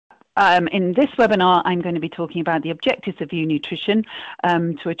In this webinar, I'm going to be talking about the objectives of Ewe Nutrition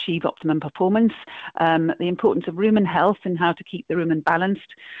to achieve optimum performance, the importance of rumen health and how to keep the rumen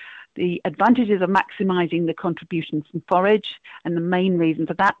balanced, the advantages of maximising the contribution from forage, and the main reason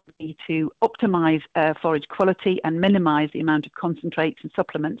for that would be to optimise forage quality and minimise the amount of concentrates and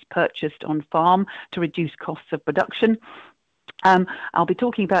supplements purchased on farm to reduce costs of production. I'll be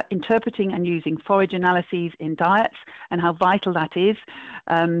talking about interpreting and using forage analyses in diets and how vital that is.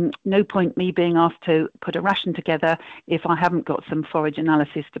 No point me being asked to put a ration together if I haven't got some forage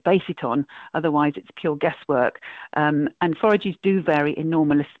analysis to base it on. Otherwise, it's pure guesswork. And forages do vary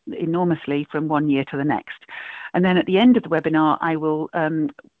enormously from one year to the next. And then at the end of the webinar, I will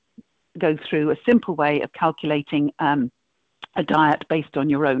go through a simple way of calculating a diet based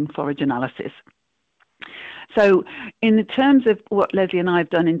on your own forage analysis. So in terms of what Lesley and I have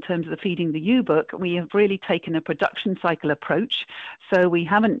done in terms of the Feeding the Ewe book, we have really taken a production cycle approach. So we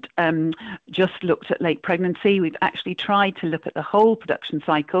haven't just looked at late pregnancy. We've actually tried to look at the whole production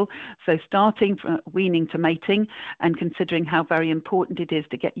cycle. So starting from weaning to mating and considering how very important it is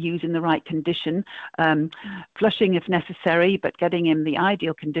to get ewes in the right condition, flushing if necessary, but getting in the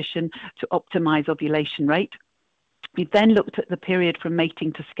ideal condition to optimize ovulation rate. We then looked at the period from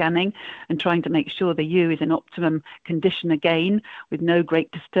mating to scanning and trying to make sure the ewe is in optimum condition again, with no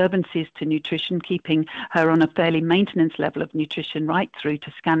great disturbances to nutrition, keeping her on a fairly maintenance level of nutrition right through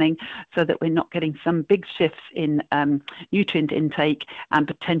to scanning so that we're not getting some big shifts in nutrient intake and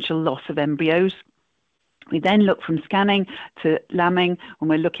potential loss of embryos. We then look from scanning to lambing when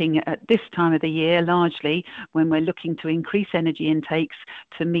we're looking at this time of the year, largely when we're looking to increase energy intakes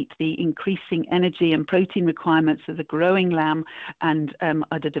to meet the increasing energy and protein requirements of the growing lamb and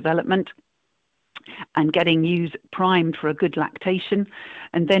udder development, and getting ewes primed for a good lactation.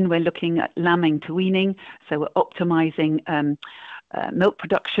 And then we're looking at lambing to weaning, so we're optimizing milk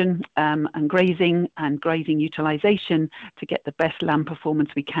production and grazing utilization to get the best lamb performance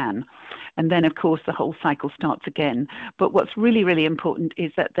we can. And then, of course, the whole cycle starts again. But what's really, really important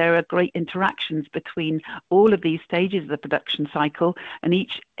is that there are great interactions between all of these stages of the production cycle, and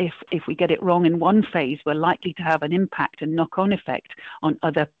each, if we get it wrong in one phase, we're likely to have an impact and knock-on effect on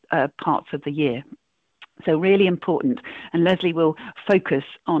other parts of the year. So really important, and Lesley will focus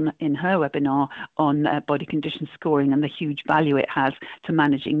on, in her webinar, on body condition scoring and the huge value it has to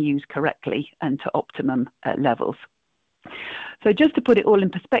managing ewes correctly and to optimum levels. So just to put it all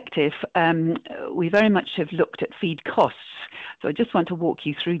in perspective, we very much have looked at feed costs. So I just want to walk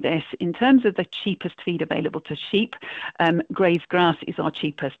you through this. In terms of the cheapest feed available to sheep, grazed grass is our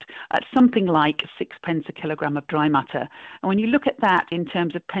cheapest at something like 6 pence a kilogram of dry matter. And when you look at that in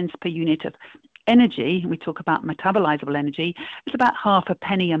terms of pence per unit of energy, we talk about metabolizable energy, it's about half a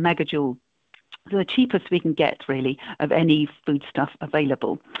penny a megajoule. The cheapest we can get, really, of any foodstuff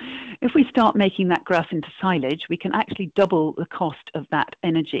available. If we start making that grass into silage, we can actually double the cost of that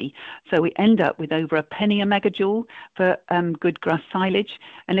energy. So we end up with over a penny a megajoule for good grass silage.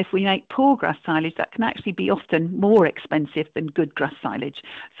 And if we make poor grass silage, that can actually be often more expensive than good grass silage.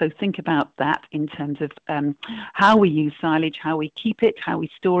 So think about that in terms of how we use silage, how we keep it, how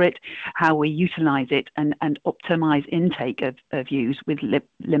we store it, how we utilize it, and optimize intake of ewes with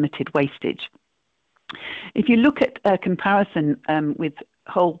limited wastage. If you look at a comparison with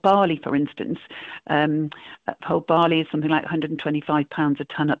whole barley, for instance, whole barley is something like £125 a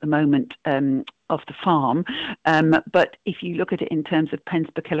tonne at the moment off the farm. But if you look at it in terms of pence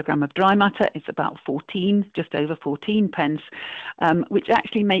per kilogram of dry matter, it's about 14, just over 14 pence, which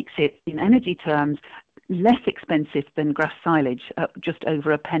actually makes it, in energy terms, less expensive than grass silage, just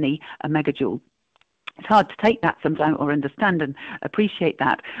over a penny a megajoule. It's hard to take that sometimes or understand and appreciate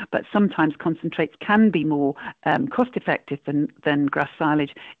that, but sometimes concentrates can be more cost effective than grass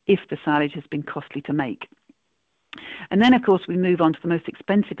silage if the silage has been costly to make. And then, of course, we move on to the most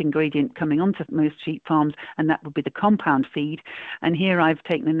expensive ingredient coming onto most sheep farms, and that would be the compound feed. And here I've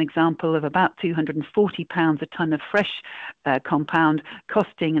taken an example of about £240 a tonne of fresh compound,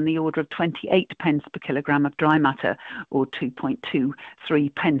 costing in the order of 28 pence per kilogram of dry matter, or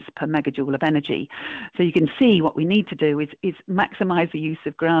 2.23 pence per megajoule of energy. So you can see what we need to do is maximise the use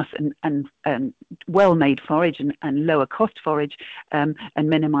of grass and well-made forage and lower cost forage, and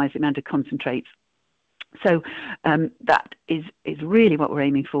minimise the amount of concentrates. So that is really what we're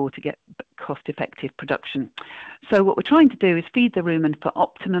aiming for, to get cost-effective production. So what we're trying to do is feed the rumen for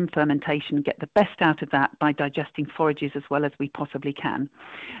optimum fermentation, get the best out of that by digesting forages as well as we possibly can.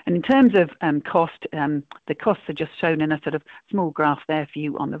 And in terms of cost, the costs are just shown in a sort of small graph there for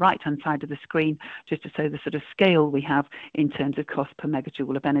you on the right-hand side of the screen, just to show the sort of scale we have in terms of cost per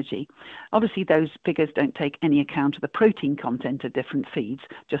megajoule of energy. Obviously, those figures don't take any account of the protein content of different feeds,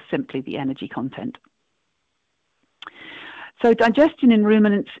 just simply the energy content. So digestion in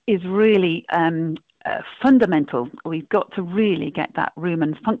ruminants is really fundamental. We've got to really get that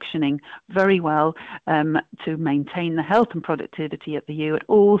rumen functioning very well to maintain the health and productivity of the ewe at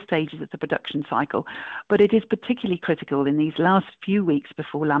all stages of the production cycle. But it is particularly critical in these last few weeks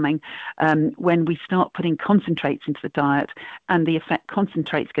before lambing, when we start putting concentrates into the diet and the effect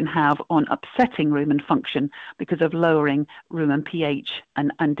concentrates can have on upsetting rumen function because of lowering rumen pH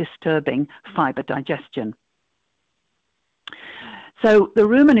and disturbing fibre digestion. So the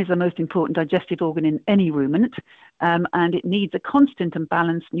rumen is the most important digestive organ in any ruminant, and it needs a constant and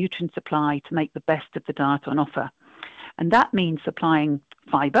balanced nutrient supply to make the best of the diet on offer. And that means supplying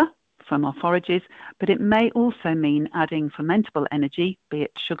fibre from our forages, but it may also mean adding fermentable energy, be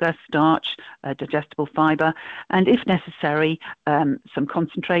it sugar, starch, digestible fibre, and if necessary, some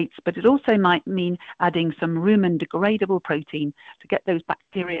concentrates, but it also might mean adding some rumen degradable protein to get those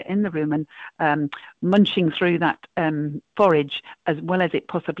bacteria in the rumen munching through that forage as well as it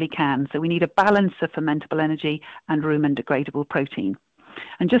possibly can. So we need a balance of fermentable energy and rumen degradable protein.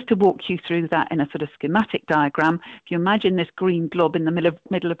 And just to walk you through that in a sort of schematic diagram, if you imagine this green blob in the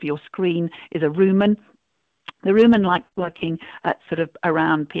middle of your screen is a rumen. The rumen like working at sort of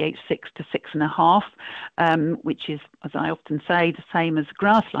around pH 6 to 6.5, which is, as I often say, the same as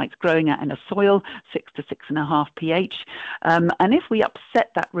grass likes growing at in a soil, 6 to 6.5 pH. And if we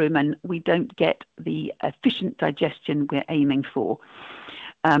upset that rumen, we don't get the efficient digestion we're aiming for.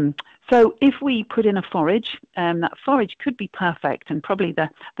 So if we put in a forage, that forage could be perfect, and probably the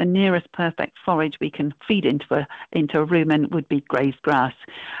nearest perfect forage we can feed into a rumen would be grazed grass.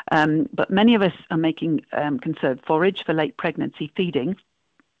 But many of us are making conserved forage for late pregnancy feeding,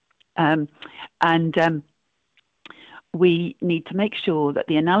 we need to make sure that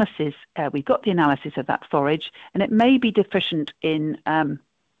the analysis, we've got the analysis of that forage, and it may be deficient in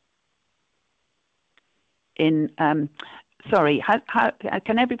sorry, how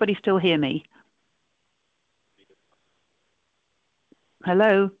can everybody still hear me?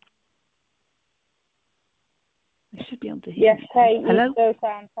 Hello? I should be able to hear. Yes, hey, hello? you still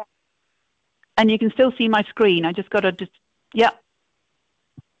sound fine. And you can still see my screen. I just got to yeah.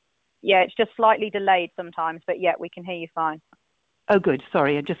 Yeah, it's just slightly delayed sometimes, but yeah, we can hear you fine. Oh, good.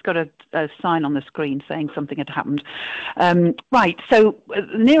 Sorry, I just got a sign on the screen saying something had happened. Right, so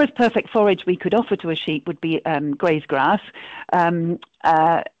the nearest perfect forage we could offer to a sheep would be grazed grass, because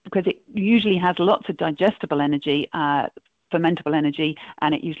it usually has lots of digestible energy, fermentable energy,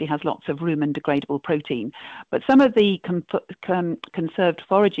 and it usually has lots of rumen degradable protein. But some of the conserved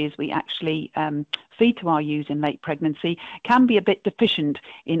forages we actually feed to our ewes in late pregnancy can be a bit deficient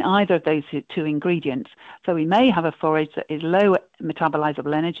in either of those two ingredients. So we may have a forage that is low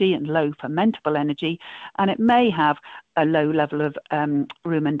metabolizable energy and low fermentable energy, and it may have a low level of rumen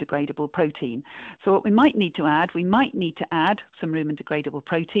degradable protein. So what we might need to add some rumen degradable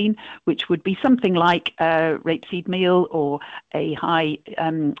protein, which would be something like rapeseed meal or a high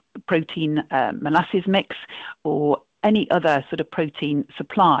protein molasses mix, or any other sort of protein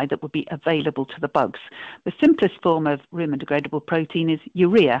supply that would be available to the bugs. The simplest form of rumen degradable protein is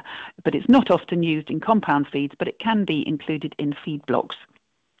urea, but it's not often used in compound feeds, but it can be included in feed blocks.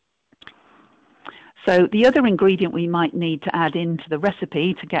 So the other ingredient we might need to add into the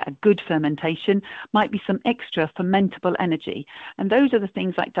recipe to get a good fermentation might be some extra fermentable energy. And those are the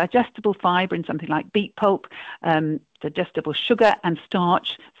things like digestible fibre in something like beet pulp, digestible sugar and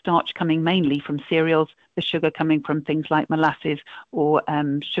starch coming mainly from cereals, the sugar coming from things like molasses or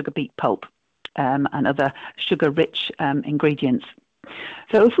sugar beet pulp and other sugar-rich ingredients.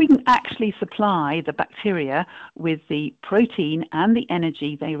 So if we can actually supply the bacteria with the protein and the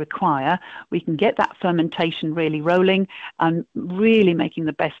energy they require, we can get that fermentation really rolling and really making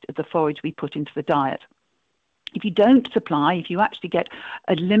the best of the forage we put into the diet. If you don't supply, if you actually get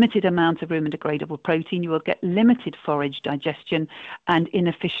a limited amount of rumen degradable protein, you will get limited forage digestion and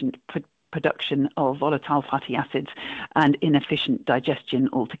inefficient production of volatile fatty acids and inefficient digestion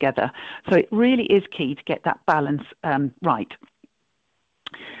altogether. So it really is key to get that balance right.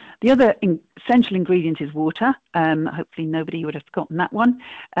 The other essential ingredient is water. Hopefully nobody would have forgotten that one.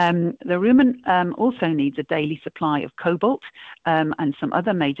 The rumen also needs a daily supply of cobalt and some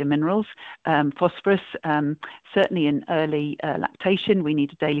other major minerals. Phosphorus, certainly in early lactation, we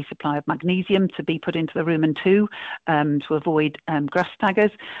need a daily supply of magnesium to be put into the rumen too, to avoid grass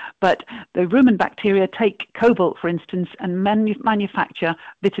staggers. But the rumen bacteria take cobalt, for instance, and manufacture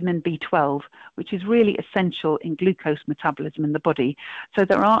vitamin B12, which is really essential in glucose metabolism in the body. So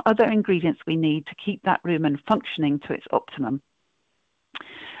there are other ingredients we need to keep that rumen functioning to its optimum.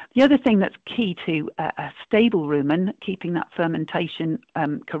 The other thing that's key to a stable rumen, keeping that fermentation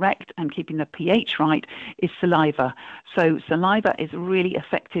correct and keeping the pH right, is saliva. So saliva is really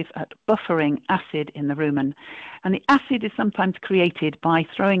effective at buffering acid in the rumen. And the acid is sometimes created by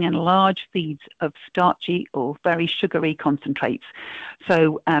throwing in large feeds of starchy or very sugary concentrates.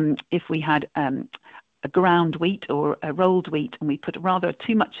 So if we had a ground wheat or a rolled wheat and we put rather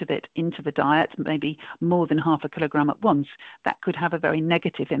too much of it into the diet, maybe more than half a kilogram at once, that could have a very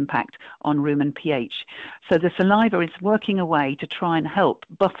negative impact on rumen pH. So the saliva is working away to try and help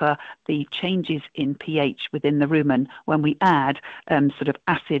buffer the changes in pH within the rumen when we add sort of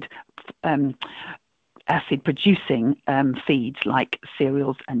acid producing feeds like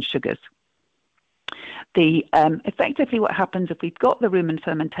cereals and sugars. Effectively what happens if we've got the rumen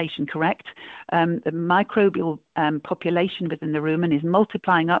fermentation correct, the microbial population within the rumen is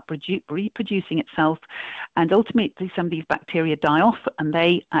multiplying up, reproducing itself, and ultimately some of these bacteria die off and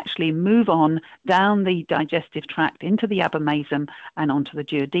they actually move on down the digestive tract into the abomasum and onto the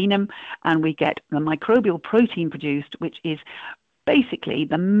duodenum, and we get the microbial protein produced, which is basically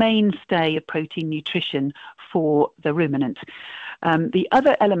the mainstay of protein nutrition for the ruminant. The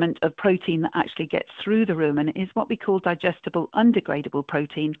other element of protein that actually gets through the rumen is what we call digestible undegradable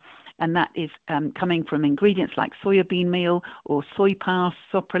protein, and that is coming from ingredients like soybean meal or soy pass,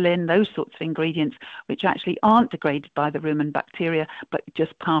 soprolin, those sorts of ingredients which actually aren't degraded by the rumen bacteria but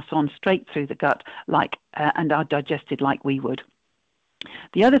just pass on straight through the gut and are digested like we would.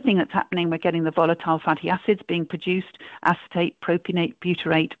 The other thing that's happening, we're getting the volatile fatty acids being produced, acetate, propionate,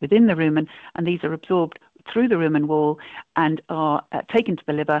 butyrate within the rumen, and these are absorbed through the rumen wall and are taken to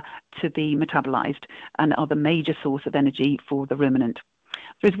the liver to be metabolized and are the major source of energy for the ruminant.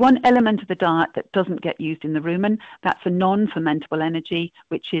 There is one element of the diet that doesn't get used in the rumen. That's a non-fermentable energy,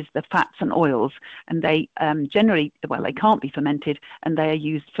 which is the fats and oils. And they generally, well, they can't be fermented and they are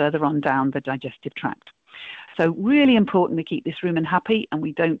used further on down the digestive tract. So really important we keep this rumen happy and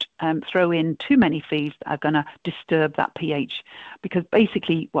we don't throw in too many feeds that are going to disturb that pH, because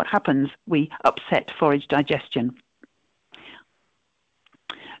basically what happens, we upset forage digestion.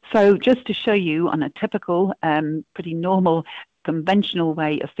 So just to show you on a typical, pretty normal, conventional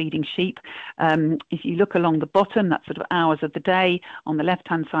way of feeding sheep, if you look along the bottom, that's sort of hours of the day. On the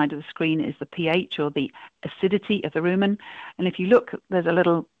left-hand side of the screen is the pH or the acidity of the rumen. And if you look, there's a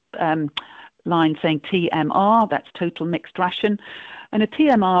little line saying TMR, that's total mixed ration. And a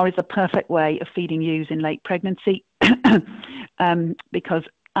TMR is a perfect way of feeding ewes in late pregnancy because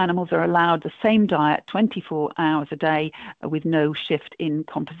animals are allowed the same diet 24 hours a day with no shift in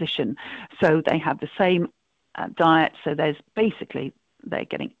composition. So they have the same diet, so there's basically they're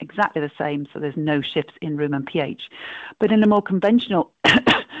getting exactly the same, so there's no shifts in rumen pH. But in a more conventional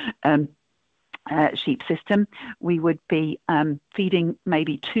sheep system, we would be feeding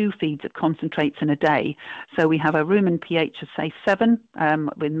maybe 2 feeds of concentrates in a day. So we have a rumen pH of say 7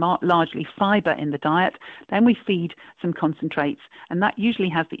 with largely fibre in the diet. Then we feed some concentrates, and that usually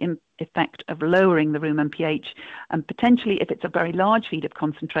has the effect of lowering the rumen pH, and potentially if it's a very large feed of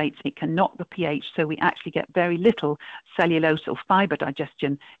concentrates it can knock the pH, so we actually get very little cellulose or fibre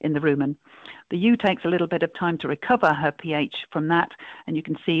digestion in the rumen. The ewe takes a little bit of time to recover her pH from that, and you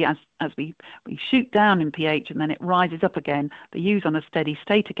can see as we shoot down in pH and then it rises up again, the ewe's on a steady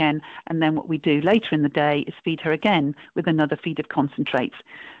state again, and then what we do later in the day is feed her again with another feed of concentrates.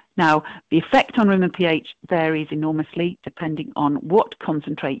 Now, the effect on rumen pH varies enormously depending on what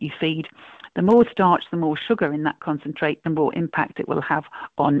concentrate you feed. The more starch, the more sugar in that concentrate, the more impact it will have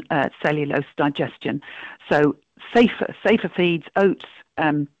on cellulose digestion. So safer feeds, oats,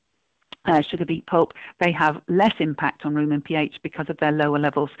 sugar beet pulp, they have less impact on rumen pH because of their lower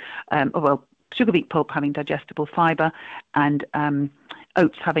levels. Sugar beet pulp having digestible fibre and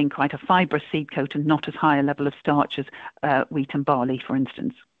oats having quite a fibrous seed coat and not as high a level of starch as wheat and barley, for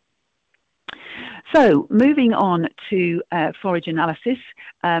instance. So moving on to forage analysis,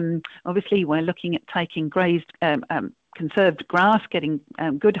 obviously we're looking at taking grazed conserved grass, getting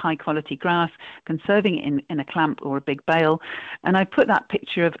good high quality grass, conserving it in a clamp or a big bale. And I put that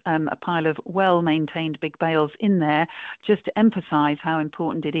picture of a pile of well-maintained big bales in there just to emphasize how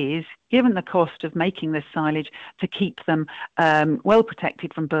important it is, given the cost of making this silage, to keep them well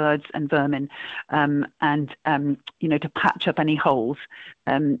protected from birds and vermin, and to patch up any holes.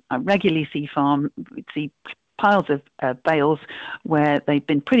 I regularly see piles of bales where they've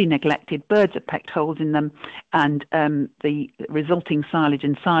been pretty neglected, birds have pecked holes in them, and the resulting silage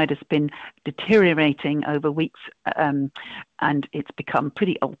inside has been deteriorating over weeks, and it's become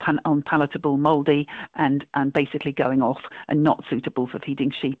pretty unpalatable, mouldy, and basically going off and not suitable for feeding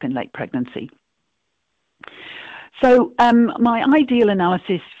sheep in late pregnancy. So my ideal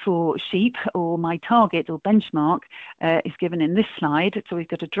analysis for sheep, or my target or benchmark, is given in this slide. So we've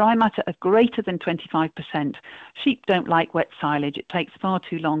got a dry matter of greater than 25%. Sheep don't like wet silage. It takes far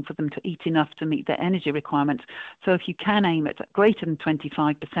too long for them to eat enough to meet their energy requirements. So if you can aim at greater than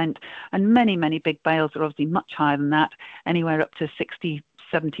 25%, and many big bales are obviously much higher than that, anywhere up to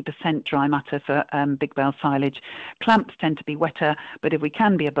 60–70% dry matter for big bale silage. Clamps tend to be wetter, but if we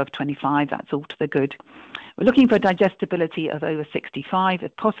can be above 25, that's all to the good. We're looking for digestibility of over 65,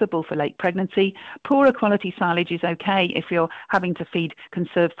 if possible, for late pregnancy. Poorer quality silage is okay if you're having to feed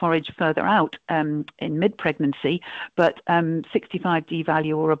conserved forage further out in mid-pregnancy, but 65 D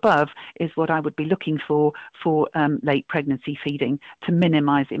value or above is what I would be looking for late pregnancy feeding to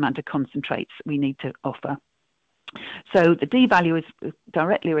minimise the amount of concentrates we need to offer. So the D value is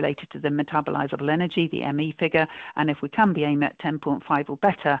directly related to the metabolizable energy, the ME figure, and if we can be aiming at 10.5 or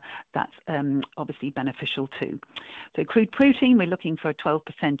better, that's obviously beneficial too. So crude protein, we're looking for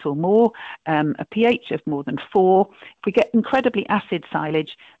 12% or more, a pH of more than 4. If we get incredibly acid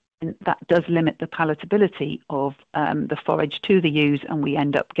silage, that does limit the palatability of the forage to the ewes, and we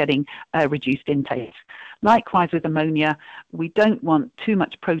end up getting reduced intake. Likewise with ammonia, we don't want too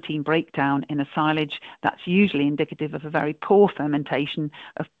much protein breakdown in a silage. That's usually indicative of a very poor fermentation,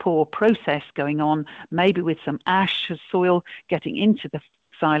 of poor process going on, maybe with some ash or soil getting into the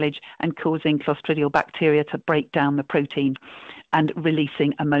silage and causing Clostridial bacteria to break down the protein and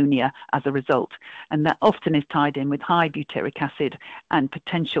releasing ammonia as a result. And that often is tied in with high butyric acid and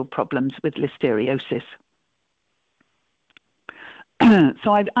potential problems with listeriosis.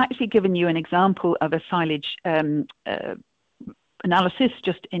 So I've actually given you an example of a silage analysis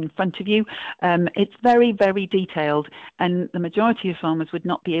just in front of you. It's very detailed, and the majority of farmers would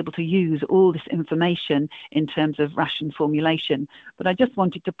not be able to use all this information in terms of ration formulation. But I just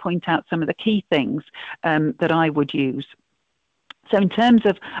wanted to point out some of the key things that I would use. So in terms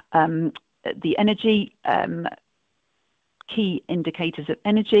of the energy, key indicators of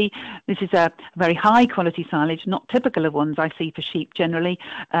energy, this is a very high quality silage, not typical of ones I see for sheep generally.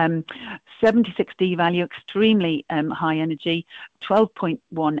 76 D value, extremely high energy,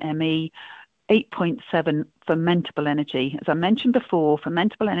 12.1 ME, 8.7 fermentable energy. As I mentioned before,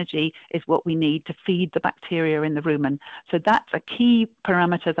 fermentable energy is what we need to feed the bacteria in the rumen. So that's a key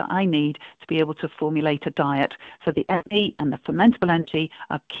parameter that I need to be able to formulate a diet. So the ME and the fermentable energy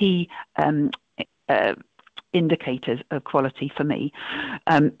are key indicators of quality for me.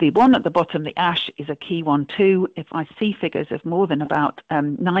 The one at the bottom, the ash, is a key one too. If I see figures of more than about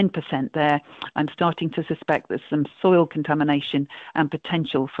 9% there, I'm starting to suspect there's some soil contamination and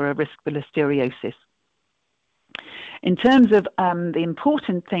potential for a risk for listeriosis. In terms of the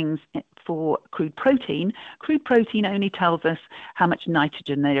important things for crude protein only tells us how much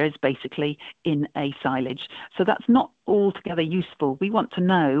nitrogen there is basically in a silage. So that's not altogether useful. We want to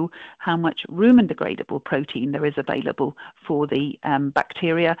know how much rumen degradable protein there is available for the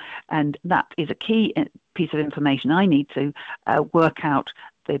bacteria, and that is a key piece of information I need to work out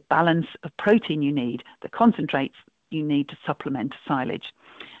the balance of protein you need, the concentrates you need to supplement silage.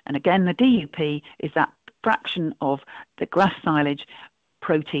 And again, the DUP is that fraction of the grass silage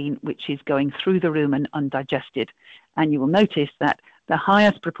protein which is going through the rumen undigested. And you will notice that the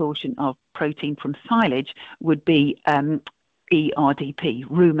highest proportion of protein from silage would be ERDP,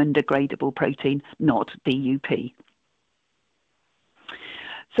 rumen degradable protein, not DUP.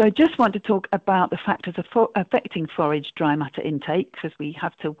 So I just want to talk about the factors affecting forage dry matter intake, because we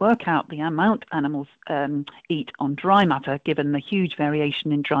have to work out the amount animals eat on dry matter, given the huge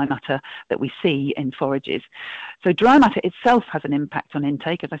variation in dry matter that we see in forages. So dry matter itself has an impact on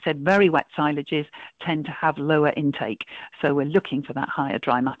intake. As I said, very wet silages tend to have lower intake, so we're looking for that higher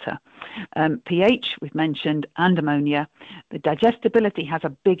dry matter. pH, we've mentioned, and ammonia. The digestibility has a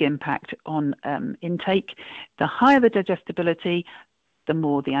big impact on intake. The higher the digestibility, the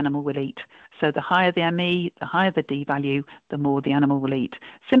more the animal will eat. So the higher the ME, the higher the D value, the more the animal will eat,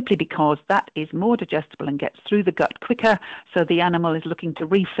 simply because that is more digestible and gets through the gut quicker, so the animal is looking to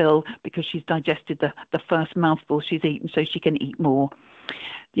refill because she's digested the first mouthful she's eaten, so she can eat more.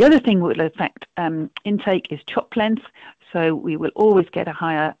 The other thing that will affect intake is chop length. So we will always get a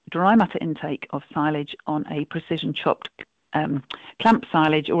higher dry matter intake of silage on a precision chopped clamp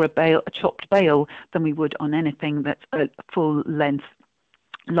silage or a chopped bale than we would on anything that's a full length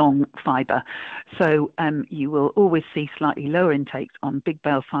long fibre. So you will always see slightly lower intakes on big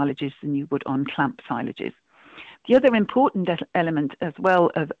bale silages than you would on clamp silages. The other important element as well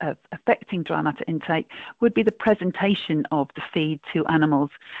of affecting dry matter intake would be the presentation of the feed to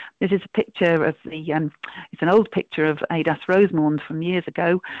animals. This is a picture of it's an old picture of Adas Rosemond from years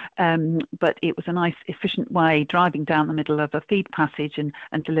ago, but it was a nice, efficient way driving down the middle of a feed passage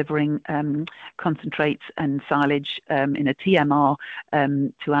and delivering concentrates and silage in a TMR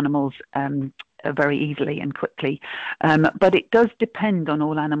to animals very easily and quickly. But it does depend on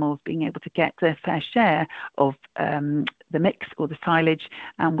all animals being able to get their fair share of the mix or the silage,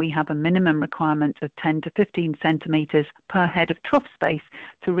 and we have a minimum requirement of 10 to 15 centimetres per head of trough space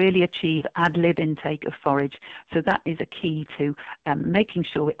to really achieve ad lib intake of forage. So that is a key to making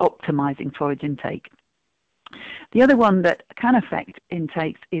sure we're optimising forage intake. The other one that can affect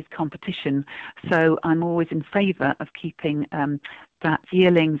intakes is competition. So I'm always in favour of keeping that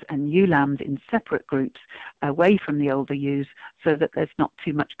yearlings and ewe lambs in separate groups away from the older ewes so that there's not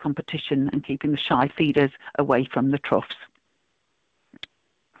too much competition, and keeping the shy feeders away from the troughs.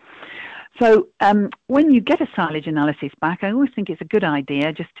 So when you get a silage analysis back, I always think it's a good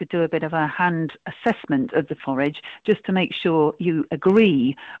idea just to do a bit of a hand assessment of the forage, just to make sure you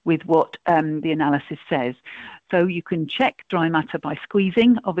agree with what the analysis says. So you can check dry matter by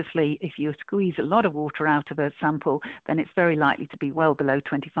squeezing. Obviously, if you squeeze a lot of water out of a sample, then it's very likely to be well below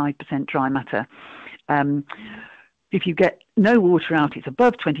 25% dry matter. If you get no water out, it's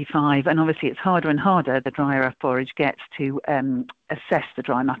above 25, and obviously it's harder and harder the drier a forage gets to assess the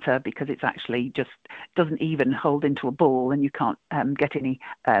dry matter, because it's actually just doesn't even hold into a ball, and you can't get any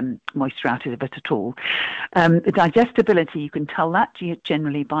moisture out of it at all. The digestibility, you can tell that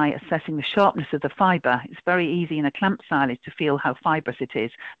generally by assessing the sharpness of the fibre. It's very easy in a clamp silage to feel how fibrous it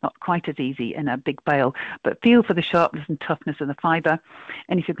is, not quite as easy in a big bale, but feel for the sharpness and toughness of the fibre.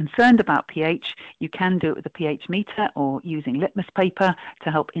 And if you're concerned about pH, you can do it with a pH meter or using litmus paper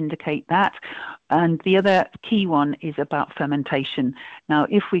to help indicate that. And the other key one is about fermentation. Now,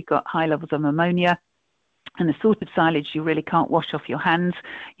 if we've got high levels of ammonia and the sort of silage you really can't wash off your hands,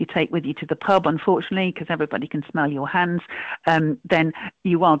 you take with you to the pub, unfortunately, because everybody can smell your hands, then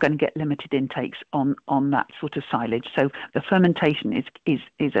you are going to get limited intakes on that sort of silage. So the fermentation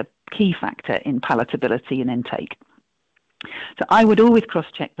is a key factor in palatability and intake. So I would always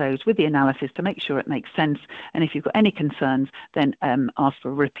cross-check those with the analysis to make sure it makes sense. And if you've got any concerns, then ask for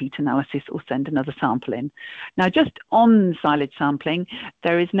a repeat analysis or send another sample in. Now, just on silage sampling,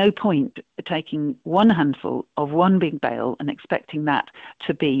 there is no point taking one handful of one big bale and expecting that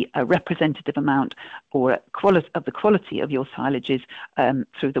to be a representative amount or of the quality of your silages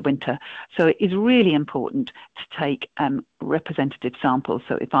through the winter. So it is really important to take representative samples.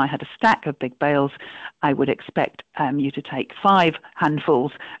 So if I had a stack of big bales, I would expect you to take 5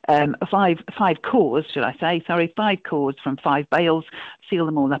 handfuls, five cores, should I say, 5 cores from 5 bales, seal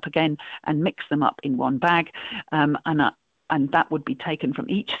them all up again and mix them up in one bag. And that would be taken from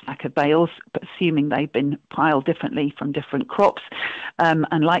each stack of bales, but assuming they've been piled differently from different crops.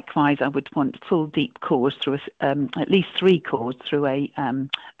 And likewise, I would want full deep cores through at least 3 cores through a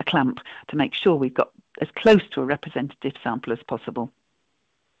clamp to make sure we've got as close to a representative sample as possible.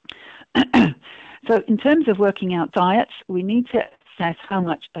 So in terms of working out diets, we need to assess how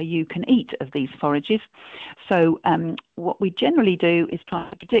much a ewe can eat of these forages. So what we generally do is try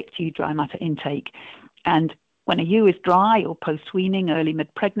to predict ewe dry matter intake. And when a ewe is dry or post-weaning, early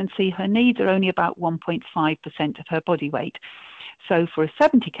mid-pregnancy, her needs are only about 1.5% of her body weight. So for a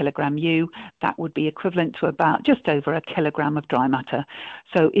 70 kilogram ewe, that would be equivalent to about just over a kilogram of dry matter.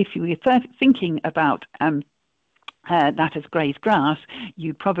 So if you were thinking about that as grazed grass,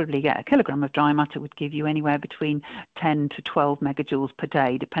 you'd probably get a kilogram of dry matter would give you anywhere between 10 to 12 megajoules per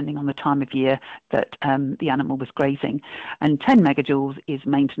day, depending on the time of year that the animal was grazing. And 10 megajoules is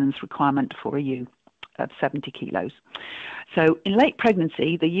maintenance requirement for a ewe of 70 kilos. So in late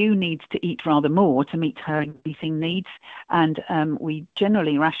pregnancy, the ewe needs to eat rather more to meet her increasing needs, and we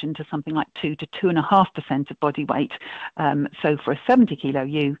generally ration to something like 2 to 2.5% of body weight. So for a 70 kilo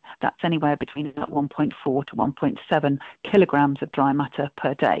ewe, that's anywhere between about 1.4 to 1.7 kilograms of dry matter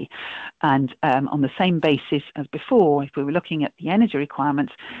per day. And on the same basis as before, if we were looking at the energy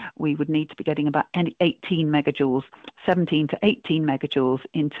requirements, we would need to be getting about 18 megajoules, 17 to 18 megajoules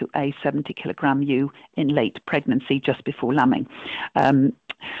into a 70 kilogram ewe in late pregnancy just before lambing.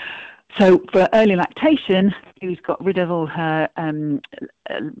 So for early lactation, who's got rid of all her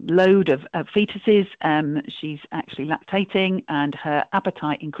load of fetuses, she's actually lactating and her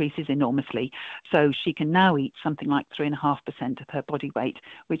appetite increases enormously. So she can now eat something like 3.5% of her body weight,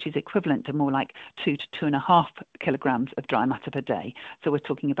 which is equivalent to more like 2 to 2.5 kilograms of dry matter per day. So we're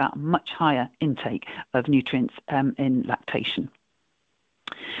talking about a much higher intake of nutrients in lactation.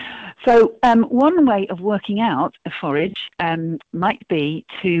 So one way of working out a forage might be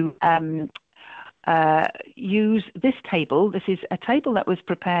to use this table. This is a table that was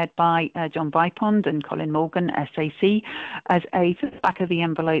prepared by John Vipond and Colin Morgan, SAC, as a back of the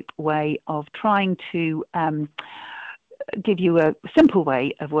envelope way of trying to give you a simple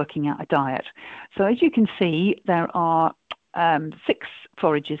way of working out a diet. So as you can see, there are 6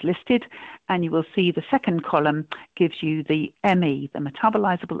 forages listed, and you will see the second column gives you the ME, the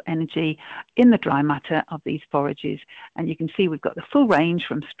metabolizable energy in the dry matter of these forages. And you can see we've got the full range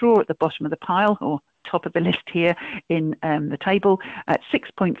from straw at the bottom of the pile, or top of the list here in the table, at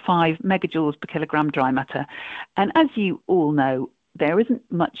 6.5 megajoules per kilogram dry matter. And as you all know, there isn't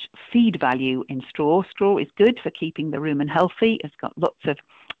much feed value in straw. Straw is good for keeping the rumen healthy. It's got lots of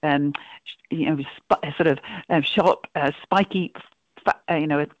sharp, spiky,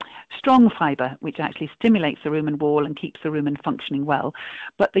 strong fibre, which actually stimulates the rumen wall and keeps the rumen functioning well.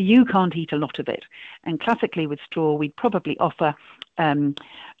 But the ewe can't eat a lot of it. And classically with straw, we'd probably offer 1.5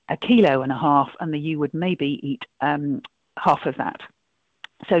 kilos, and the ewe would maybe eat half of that.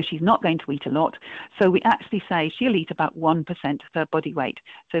 So she's not going to eat a lot. So we actually say she'll eat about 1% of her body weight.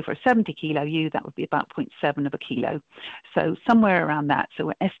 So for a 70 kilo ewe, that would be about 0.7 of a kilo. So somewhere around that. So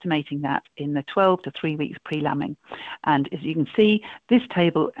we're estimating that in the 12 to 3 weeks pre-lambing. And as you can see, this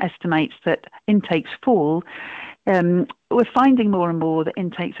table estimates that intakes fall. We're finding more and more that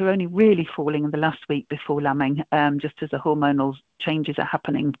intakes are only really falling in the last week before lambing, just as the hormonal changes are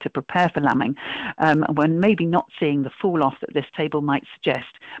happening to prepare for lambing. We're maybe not seeing the fall off that this table might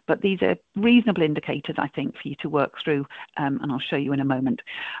suggest, but these are reasonable indicators, I think, for you to work through, and I'll show you in a moment.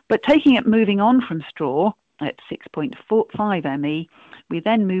 But taking it, moving on from straw at 6.45 ME, we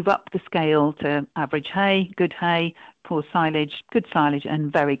then move up the scale to average hay, good hay, poor silage, good silage,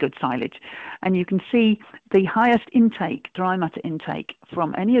 and very good silage. And you can see the highest intake, dry matter intake,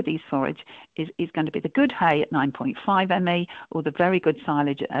 from any of these forage is going to be the good hay at 9.5 ME or the very good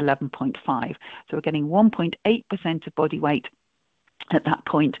silage at 11.5. So we're getting 1.8% of body weight at that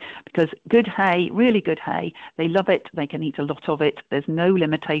point, because good hay, really good hay, they love it, they can eat a lot of it. There's no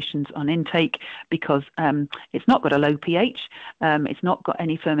limitations on intake because it's not got a low pH, it's not got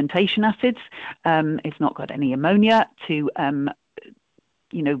any fermentation acids, it's not got any ammonia to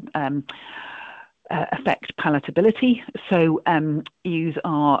affect palatability. So ewes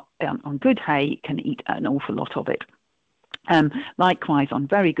are on good hay can eat an awful lot of it. Likewise, on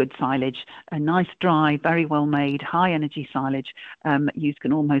very good silage, a nice, dry, very well made, high energy silage, ewes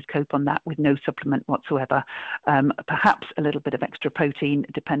can almost cope on that with no supplement whatsoever. Perhaps a little bit of extra protein,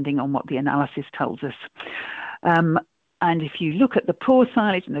 depending on what the analysis tells us. And if you look at the poor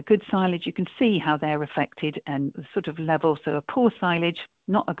silage and the good silage, you can see how they're affected and the sort of level. So a poor silage,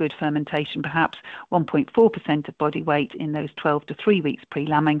 not a good fermentation, perhaps 1.4% of body weight in those 12 to 3 weeks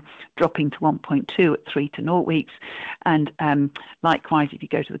pre-lambing, dropping to 1.2 at 3 to 0 weeks. And likewise, if you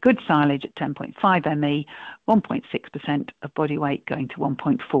go to the good silage at 10.5 ME, 1.6% of body weight going to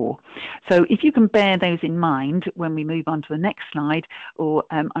 1.4. So if you can bear those in mind when we move on to the next slide, or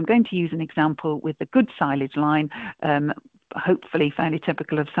I'm going to use an example with the good silage line, hopefully fairly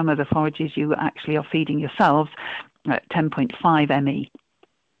typical of some of the forages you actually are feeding yourselves at 10.5 ME.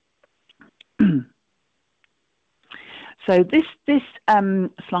 So this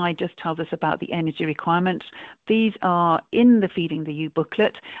slide just tells us about the energy requirements. These are in the Feeding the Ewe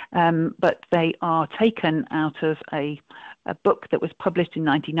booklet, but they are taken out of a book that was published in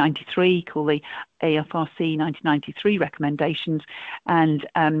 1993 called the AFRC 1993 recommendations, and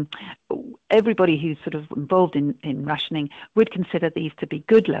everybody who's sort of involved in rationing would consider these to be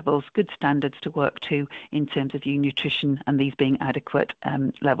good levels, good standards to work to in terms of ewe nutrition, and these being adequate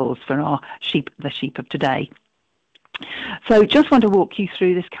levels for our sheep, the sheep of today. So just want to walk you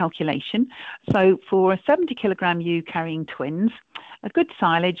through this calculation. So for a 70 kilogram ewe carrying twins, a good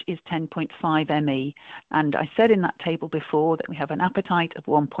silage is 10.5 ME. And I said in that table before that we have an appetite of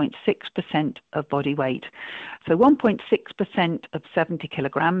 1.6% of body weight. So 1.6% of 70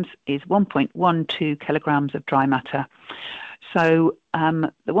 kilograms is 1.12 kilograms of dry matter. So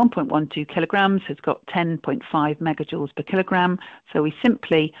the 1.12 kilograms has got 10.5 megajoules per kilogram. So we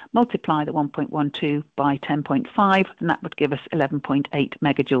simply multiply the 1.12 by 10.5, and that would give us 11.8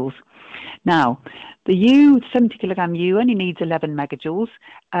 megajoules. Now, the 70 kilogram ewe only needs 11 megajoules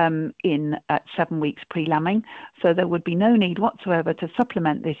at 7 weeks pre-lambing. So there would be no need whatsoever to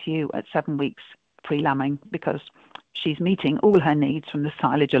supplement this ewe at 7 weeks pre-lambing because she's meeting all her needs from the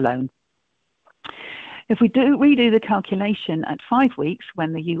silage alone. If we redo the calculation at 5 weeks,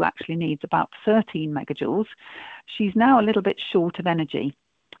 when the ewe actually needs about 13 megajoules, she's now a little bit short of energy.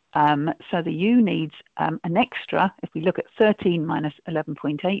 So the ewe needs an extra, if we look at 13 minus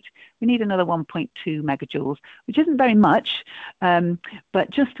 11.8, we need another 1.2 megajoules, which isn't very much, but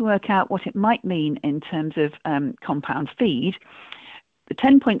just to work out what it might mean in terms of compound feed, the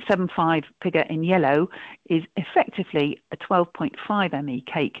 10.75 figure in yellow is effectively a 12.5 ME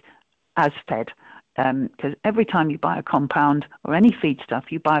cake as fed. Because every time you buy a compound or any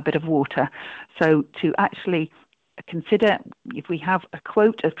feedstuff, you buy a bit of water. So to actually consider, if we have a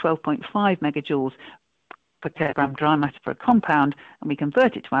quote of 12.5 megajoules per kilogram dry matter for a compound, and we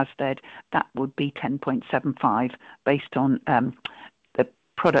convert it to as fed, that would be 10.75 based on the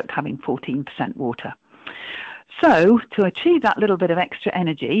product having 14% water. So to achieve that little bit of extra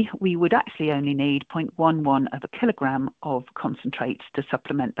energy, we would actually only need 0.11 of a kilogram of concentrates to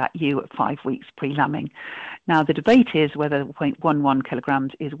supplement that ewe at 5 weeks pre-lambing. Now, the debate is whether 0.11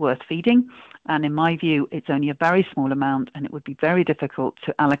 kilograms is worth feeding. And in my view, it's only a very small amount, and it would be very difficult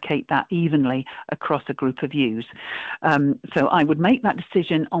to allocate that evenly across a group of ewes. So I would make that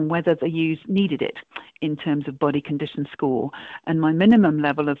decision on whether the ewes needed it in terms of body condition score. And my minimum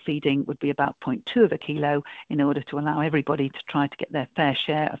level of feeding would be about 0.2 of a kilo in order to allow everybody to try to get their fair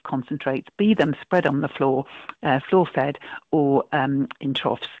share of concentrates, be them spread on the floor, floor-fed, or in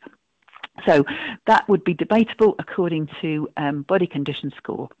troughs. So that would be debatable according to body condition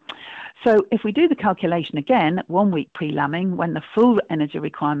score. So if we do the calculation again, 1 week pre-lambing, when the full energy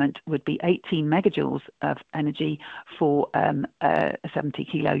requirement would be 18 megajoules of energy for a 70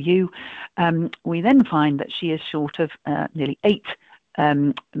 kilo ewe, we then find that she is short of nearly 8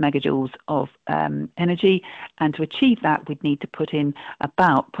 megajoules of energy, and to achieve that we'd need to put in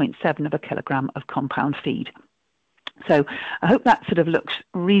about 0.7 of a kilogram of compound feed. So I hope that sort of looks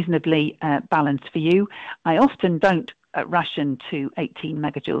reasonably balanced for you. I often don't ration to 18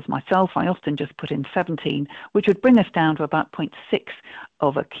 megajoules myself. I often just put in 17, which would bring us down to about 0.6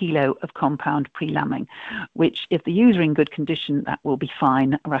 of a kilo of compound pre-lambing, which if the ewes are in good condition, that will be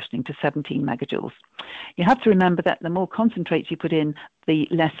fine, rationing to 17 megajoules. You have to remember that the more concentrates you put in, the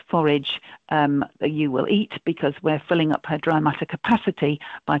less forage the ewe will eat, because we're filling up her dry matter capacity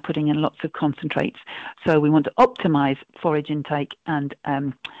by putting in lots of concentrates. So we want to optimize forage intake and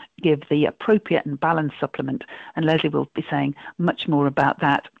give the appropriate and balanced supplement. And Lesley will be saying much more about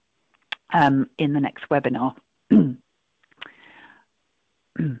that in the next webinar.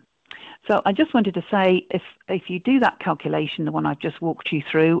 So I just wanted to say, if you do that calculation, the one I've just walked you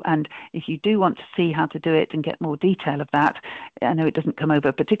through, and if you do want to see how to do it and get more detail of that, I know it doesn't come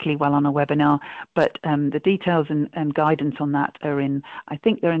over particularly well on a webinar, but the details and guidance on that are in, I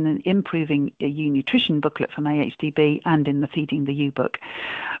think they're in the Improving Ewe Nutrition booklet from AHDB and in the Feeding the Ewe book.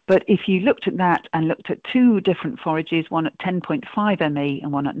 But if you looked at that and looked at two different forages, one at 10.5 ME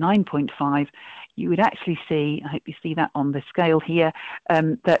and one at 9.5, you would actually see, I hope you see that on the scale here,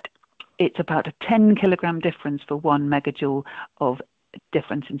 that it's about a 10 kilogram difference for 1 megajoule of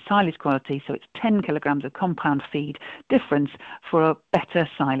difference in silage quality. So it's 10 kilograms of compound feed difference for a better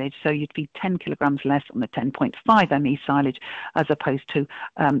silage. So you'd feed 10 kilograms less on the 10.5 ME silage as opposed to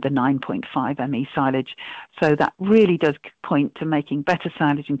the 9.5 ME silage. So that really does point to making better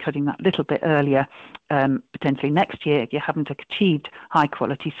silage and cutting that little bit earlier, potentially next year, if you haven't achieved high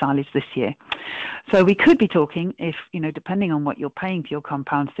quality silage this year. So we could be talking, if, depending on what you're paying for your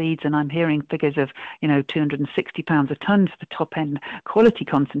compound feeds, and I'm hearing figures of, 260 pounds a tonne for the top end quality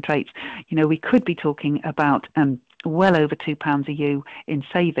concentrates, we could be talking about well over £2 a ewe in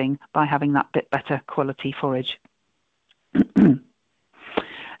saving by having that bit better quality forage.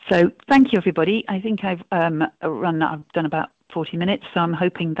 So thank you, everybody. I think I've done about 40 minutes, so I'm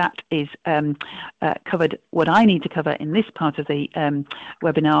hoping that is covered what I need to cover in this part of the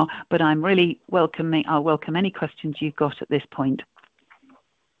webinar, but I'll welcome any questions you've got at this point.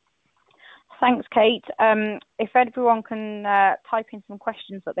 Thanks, Kate. If everyone can type in some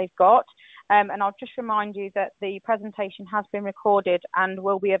questions that they've got, and I'll just remind you that the presentation has been recorded and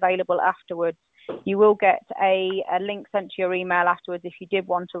will be available afterwards. You will get a link sent to your email afterwards if you did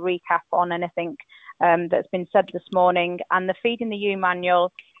want to recap on anything that's been said this morning. And the Feeding the Ewe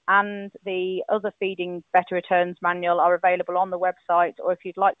manual and the other Feeding Better Returns manual are available on the website, or if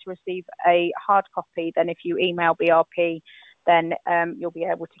you'd like to receive a hard copy, then if you email BRP, then you'll be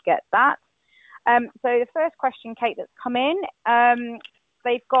able to get that. So the first question, Kate, that's come in,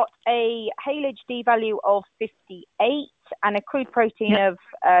 they've got a haylage D value of 58 and a crude protein of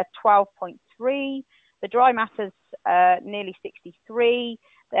 12.3. The dry matter's nearly 63.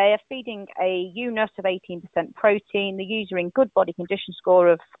 They are feeding a ewe nut of 18% protein. The ewes are in good body condition score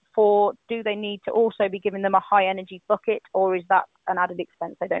of 4. Do they need to also be giving them a high energy bucket, or is that an added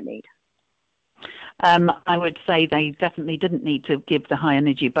expense they don't need? I would say they definitely didn't need to give the high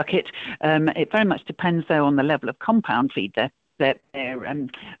energy bucket. It very much depends, though, on the level of compound feed they're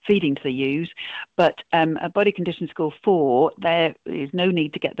feeding to the ewes. But a body condition score 4, there is no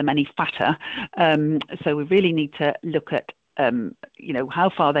need to get them any fatter. So we really need to look at how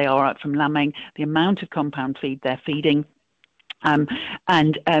far they are out from lambing, the amount of compound feed they're feeding. And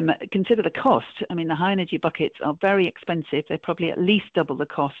consider the cost. I mean, the high energy buckets are very expensive. They're probably at least double the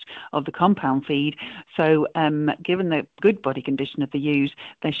cost of the compound feed. So given the good body condition of the ewes,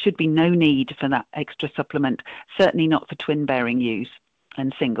 there should be no need for that extra supplement. Certainly not for twin bearing ewes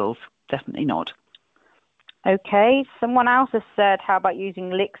and singles. Definitely not. Okay. Someone else has said, how about using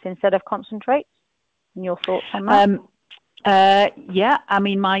licks instead of concentrates? And your thoughts on that? Yeah, I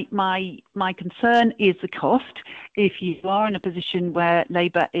mean, my concern is the cost. If you are in a position where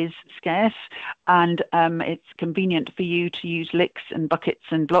labour is scarce and it's convenient for you to use licks and buckets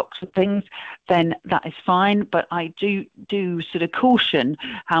and blocks and things, then that is fine. But I do sort of caution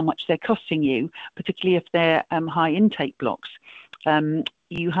how much they're costing you, particularly if they're high intake blocks.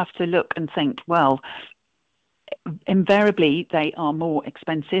 You have to look and think, well, invariably they are more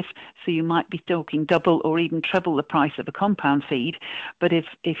expensive, so you might be talking double or even treble the price of a compound feed. But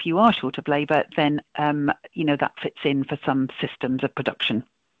if you are short of labour, then that fits in for some systems of production.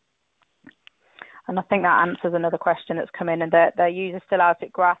 And I think that answers another question that's come in, and their ewes are still out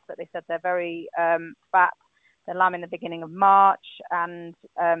at grass, but they said they're very fat. They're lambing the beginning of March, and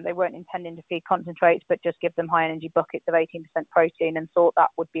they weren't intending to feed concentrates, but just give them high energy buckets of 18% protein, and thought that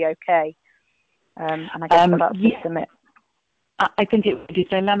would be okay. And I guess that's just a myth. I think it would. If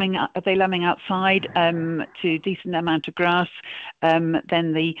they're lambing outside to decent amount of grass, then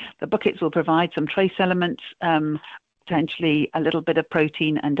the buckets will provide some trace elements, potentially a little bit of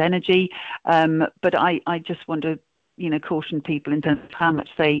protein and energy. But I just want to caution people in terms of how much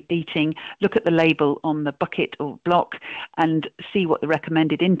they're eating. Look at the label on the bucket or block and see what the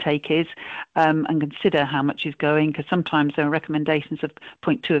recommended intake is, and consider how much is going, because sometimes there are recommendations of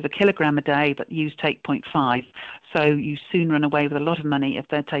 0.2 of a kilogram a day, but ewes take 0.5. So you soon run away with a lot of money if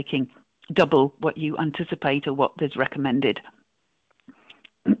they're taking double what you anticipate or what is recommended.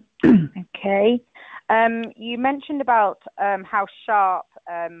 Okay. You mentioned about how sharp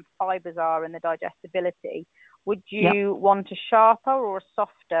fibres are and the digestibility. Would you want a sharper or a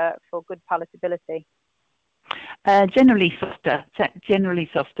softer for good palatability? Generally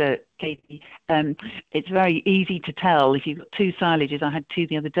softer, Katie. It's very easy to tell if you've got two silages. I had two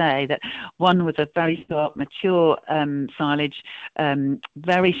the other day, that one was a very sharp, mature silage,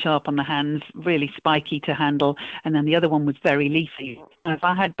 very sharp on the hands, really spiky to handle, and then the other one was very leafy. Now, if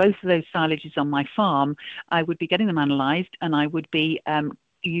I had both of those silages on my farm, I would be getting them analysed, and I would be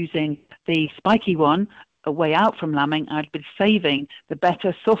using the spiky one a way out from lambing. I'd be saving the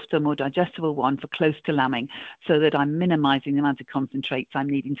better, softer, more digestible one for close to lambing, so that I'm minimising the amount of concentrates I'm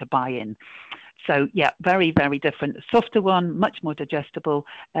needing to buy in. So yeah, very, very different. The softer one, much more digestible,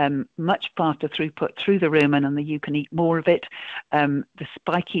 much faster throughput through the rumen, and you can eat more of it. The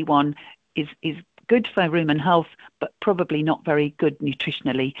spiky one is good for rumen health, but probably not very good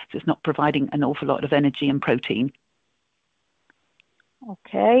nutritionally, so it's not providing an awful lot of energy and protein.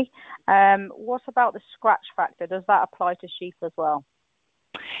 Okay. What about the scratch factor? Does that apply to sheep as well?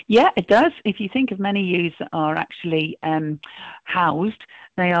 Yeah, it does. If you think of many ewes that are actually housed,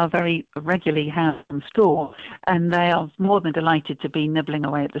 they are very regularly housed on straw, and they are more than delighted to be nibbling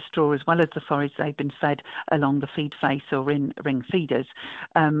away at the straw as well as the forage they've been fed along the feed face or in ring feeders.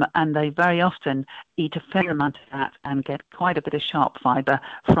 And they very often eat a fair amount of that and get quite a bit of sharp fibre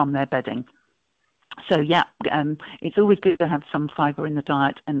from their bedding. So yeah, it's always good to have some fibre in the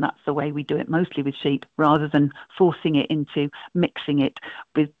diet, and that's the way we do it mostly with sheep, rather than forcing it into mixing it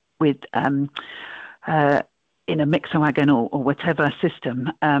with in a mixer wagon or whatever system,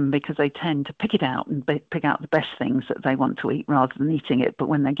 because they tend to pick it out and pick out the best things that they want to eat rather than eating it. But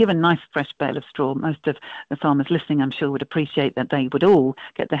when they're given a nice fresh bale of straw, most of the farmers listening, I'm sure, would appreciate that they would all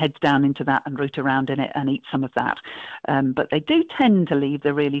get their heads down into that and root around in it and eat some of that. But they do tend to leave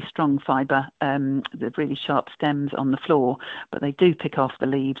the really strong fibre, the really sharp stems on the floor, but they do pick off the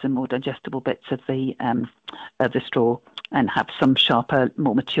leaves and more digestible bits of the straw and have some sharper,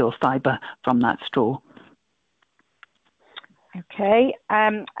 more mature fibre from that straw. Okay,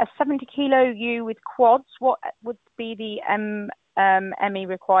 a 70 kilo ewe with quads, what would be the ME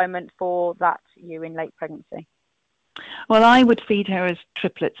requirement for that ewe in late pregnancy? Well, I would feed her as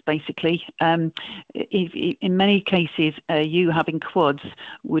triplets, basically. In many cases, a ewe having quads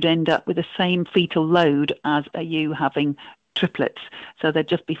would end up with the same fetal load as a ewe having triplets. So there'd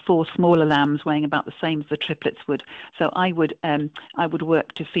just be 4 smaller lambs weighing about the same as the triplets would. So I would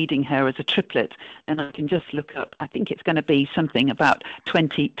work to feeding her as a triplet, and I can just look up. I think it's going to be something about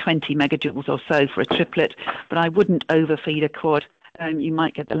 20 megajoules or so for a triplet, but I wouldn't overfeed a quad. You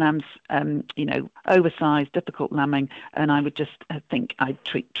might get the lambs, oversized, difficult lambing, and I would just think I'd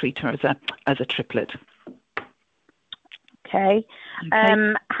treat her as a triplet. Okay.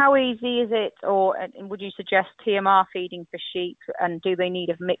 How easy is it, or would you suggest TMR feeding for sheep, and do they need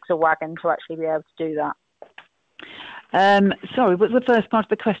a mixer wagon to actually be able to do that? Sorry, what's the first part of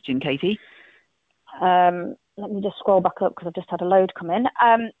the question, Katie? Let me just scroll back up because I've just had a load come in.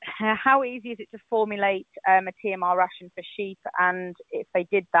 How easy is it to formulate a TMR ration for sheep, and if they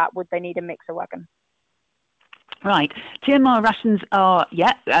did that, would they need a mixer wagon? Right. TMR rations are,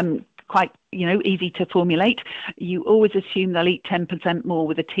 quite easy to formulate. You always assume they'll eat 10% more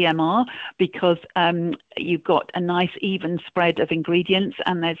with a TMR because you've got a nice even spread of ingredients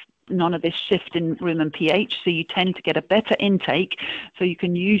and there's none of this shift in rumen pH, so you tend to get a better intake, so you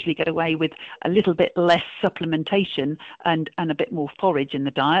can usually get away with a little bit less supplementation and a bit more forage in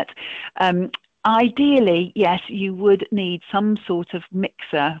the diet. Ideally, yes, you would need some sort of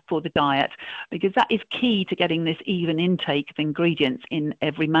mixer for the diet because that is key to getting this even intake of ingredients in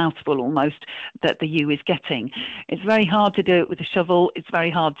every mouthful almost that the ewe is getting. It's very hard to do it with a shovel. It's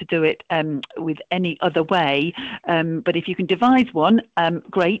very hard to do it with any other way. But if you can devise one,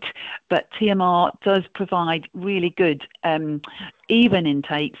 great. But TMR does provide really good even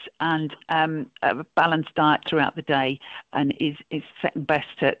intakes and a balanced diet throughout the day, and is second best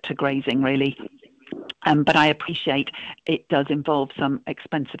to grazing, really. But I appreciate it does involve some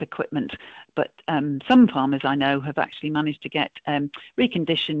expensive equipment. But some farmers I know have actually managed to get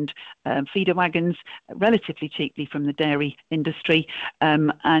reconditioned feeder wagons relatively cheaply from the dairy industry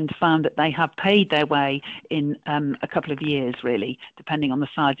and found that they have paid their way in a couple of years, really, depending on the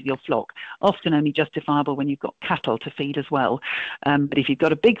size of your flock. Often only justifiable when you've got cattle to feed as well. But if you've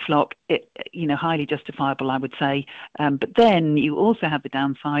got a big flock, highly justifiable, I would say. But then you also have the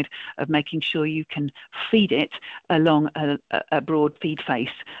downside of making sure you can feed it along a broad feed face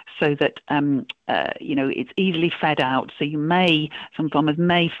so that it's easily fed out. So some farmers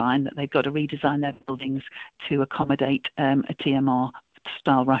may find that they've got to redesign their buildings to accommodate a TMR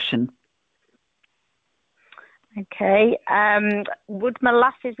style ration. Okay. Would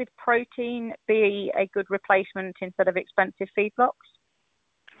molasses with protein be a good replacement instead of expensive feedlots?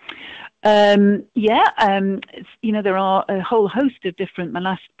 There are a whole host of different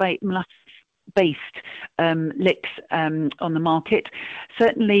molasses-based licks on the market.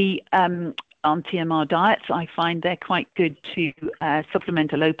 Certainly on TMR diets, I find they're quite good to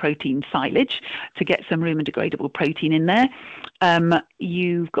supplement a low-protein silage to get some rumen degradable protein in there.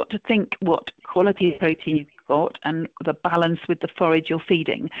 You've got to think what quality of protein you've got and the balance with the forage you're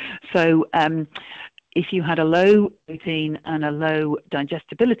feeding. So if you had a low protein and a low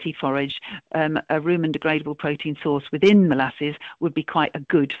digestibility forage, a rumen degradable protein source within molasses would be quite a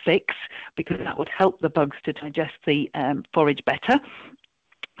good fix because that would help the bugs to digest the forage better.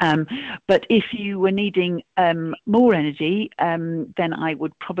 But if you were needing more energy, then I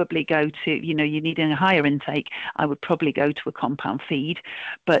would probably go to, you're needing a higher intake, I would probably go to a compound feed.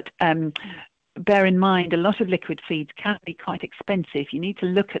 But bear in mind, a lot of liquid feeds can be quite expensive. You need to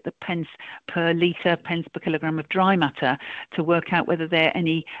look at the pence per litre, pence per kilogram of dry matter to work out whether they're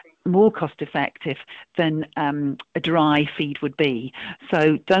any more cost effective than a dry feed would be.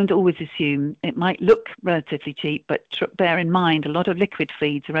 So don't always assume. It might look relatively cheap, but bear in mind a lot of liquid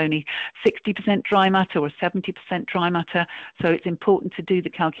feeds are only 60% dry matter or 70% dry matter. So it's important to do the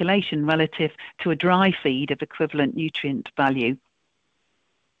calculation relative to a dry feed of equivalent nutrient value.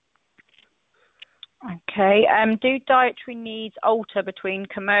 Okay. Do dietary needs alter between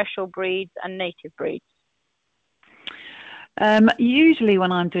commercial breeds and native breeds? Usually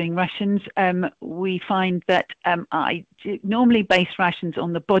when I'm doing rations, we find that I normally base rations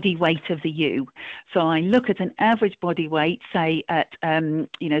on the body weight of the ewe. So I look at an average body weight, say at,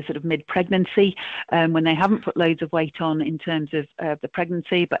 sort of mid-pregnancy, when they haven't put loads of weight on in terms of the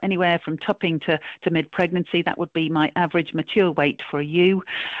pregnancy, but anywhere from topping to mid-pregnancy, that would be my average mature weight for a ewe.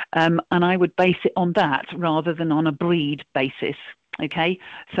 And I would base it on that rather than on a breed basis. Okay,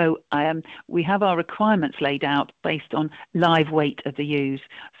 so we have our requirements laid out based on live weight of the ewes.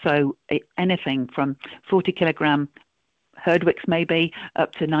 So anything from 40 kilogram Herdwicks maybe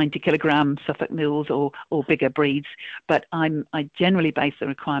up to 90 kilogram Suffolk Mules or bigger breeds. But I generally base the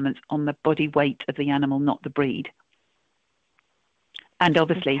requirements on the body weight of the animal, not the breed. And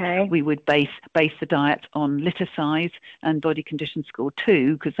obviously, we would base the diet on litter size and body condition score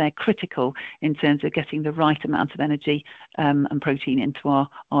too, because they're critical in terms of getting the right amount of energy and protein into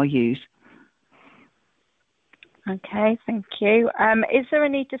our ewes. Okay, thank you. Is there a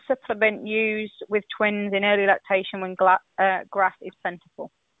need to supplement ewes with twins in early lactation when grass is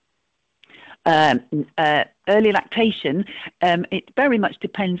plentiful? Early lactation, it very much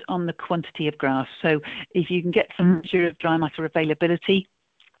depends on the quantity of grass. So if you can get some measure of dry matter availability,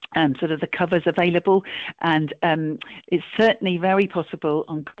 sort of the covers available, and it's certainly very possible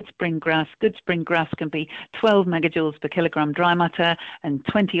on good spring grass. Good spring grass can be 12 megajoules per kilogram dry matter and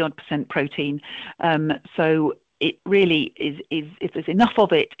 20% protein. So it really is, if there's enough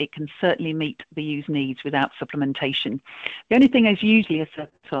of it, it can certainly meet the ewe's needs without supplementation. The only thing there's usually a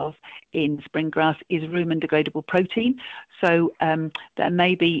set of in spring grass is rumen degradable protein. So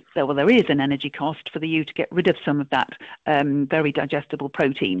there is an energy cost for the ewe to get rid of some of that very digestible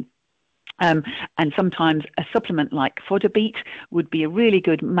protein. And sometimes a supplement like fodder beet would be a really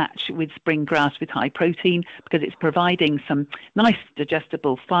good match with spring grass with high protein, because it's providing some nice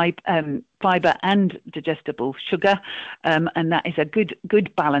digestible fibre and digestible sugar, and that is a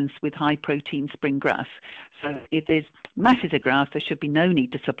good balance with high protein spring grass. So if there's masses of grass, there should be no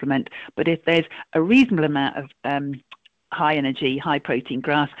need to supplement. But if there's a reasonable amount of high energy, high protein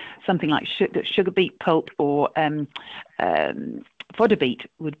grass, something like sugar beet pulp or fodder beet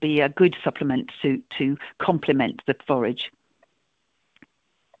would be a good supplement to complement the forage.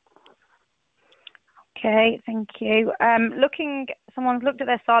 Okay, thank you. Someone's looked at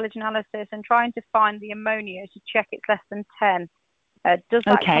their silage analysis and trying to find the ammonia to check it's less than 10. Does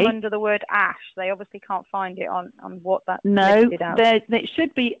that come under the word ash? They obviously can't find it on what that's listed as. No, there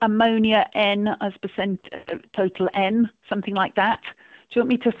should be ammonia N as percent total N, something like that. Do you want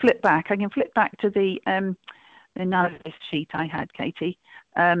me to flip back? I can flip back to the analysis sheet I had, Katie.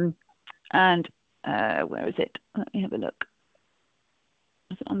 Where is it? Let me have a look.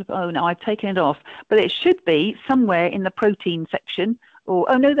 No, I've taken it off. But it should be somewhere in the protein section.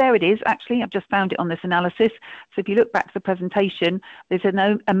 No, there it is. Actually, I've just found it on this analysis. So if you look back to the presentation, there's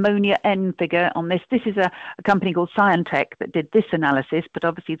an ammonia N figure on this. This is a company called Scientech that did this analysis, but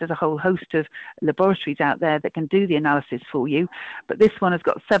obviously there's a whole host of laboratories out there that can do the analysis for you. But this one has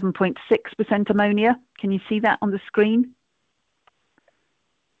got 7.6% ammonia. Can you see that on the screen?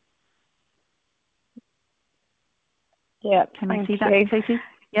 Yeah. Can I see that, Katie?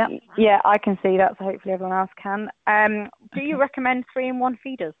 Yeah. Yeah, I can see that, so hopefully everyone else can. Do you recommend 3-in-1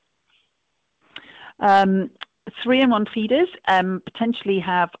 feeders? 3-in-1 feeders potentially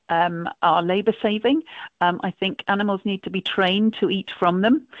are labour saving. I think animals need to be trained to eat from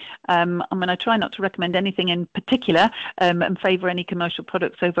them. I try not to recommend anything in particular and favour any commercial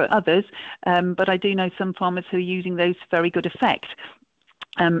products over others, but I do know some farmers who are using those to very good effect.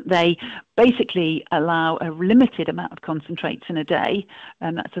 They basically allow a limited amount of concentrates in a day,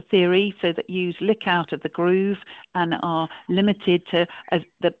 and that's a theory, so that ewes lick out of the groove and are limited to,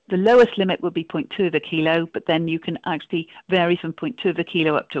 the lowest limit would be 0.2 of a kilo, but then you can actually vary from 0.2 of a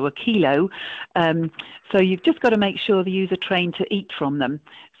kilo up to a kilo. So you've just got to make sure the ewes are trained to eat from them.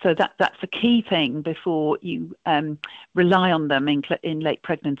 So that's the key thing before you rely on them in late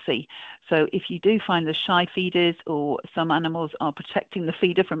pregnancy. So if you do find the shy feeders, or some animals are protecting the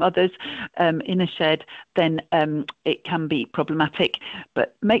feeder from others in a shed, then it can be problematic.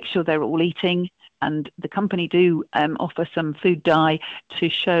 But make sure they're all eating. And the company do offer some food dye to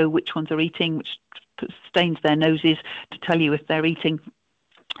show which ones are eating, which stains their noses to tell you if they're eating.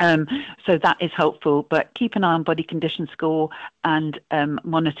 So that is helpful, but keep an eye on body condition score and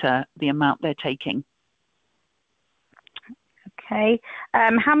monitor the amount they're taking. Okay.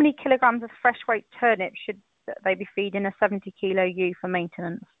 How many kilograms of fresh weight turnips should they be feeding a 70 kilo ewe for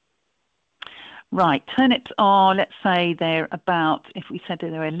maintenance? Right, turnips are, let's say they're about, if we said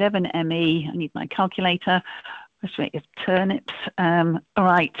they're 11 ME, I need my calculator, rate of turnips. All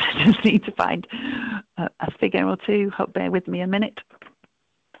right, just need to find a figure or two. Bear with me a minute.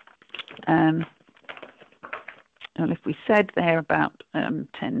 Well, if we said they're about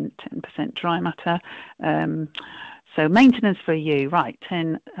 10% dry matter, so maintenance for you, right?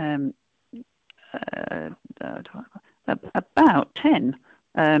 10, about 10.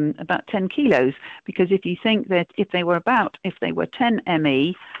 About 10 kilos, because if you think that if they were 10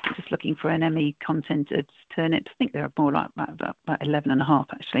 ME, I'm just looking for an ME contented turnips, I think they're more like about 11.5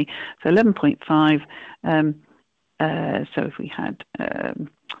 actually, so 11.5. So if we had 10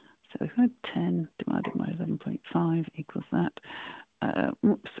 divided by 11.5 equals that.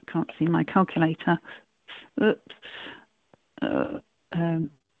 Oops, I can't see my calculator. Oops.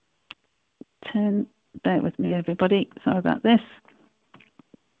 10. Bear with me, everybody. Sorry about this.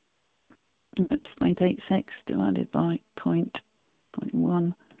 That's 0.86 divided by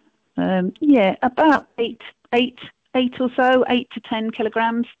 0.1. Yeah, about 8 or so, 8 to 10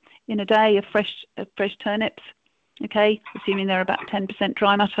 kilograms in a day of fresh turnips. Okay, assuming they're about 10%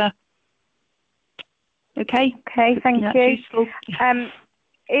 dry matter. Okay. Okay, thank you. Useful.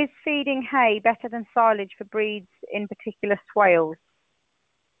 Is feeding hay better than silage for breeds in particular swales?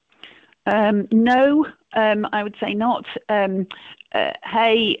 No, I would say not.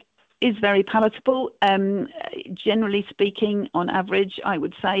 Hay is very palatable. Generally speaking, on average, I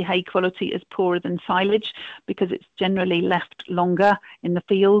would say hay quality is poorer than silage because it's generally left longer in the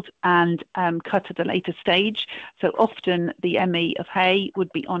field and cut at a later stage. So often the ME of hay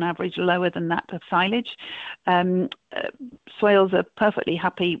would be on average lower than that of silage. Swales are perfectly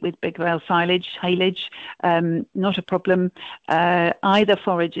happy with big bale silage, haylage, not a problem. Either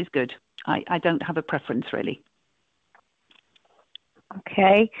forage is good. I don't have a preference really.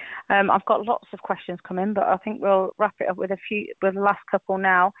 Okay, I've got lots of questions coming, but I think we'll wrap it up with the last couple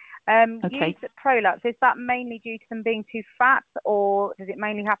now. Okay. Use prolapse, is that mainly due to them being too fat, or does it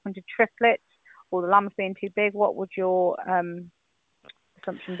mainly happen to triplets, or the lambs being too big? What would your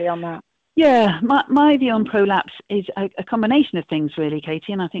assumption be on that? Yeah, my view on prolapse is a combination of things really,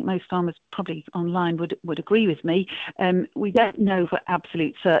 Katie, and I think most farmers probably online would agree with me. We don't know for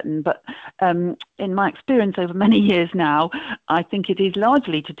absolute certain, but in my experience over many years now, I think it is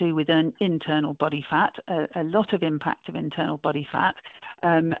largely to do with an internal body fat, a lot of impact of internal body fat,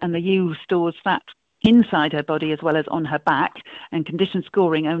 and the ewe stores fat inside her body as well as on her back, and condition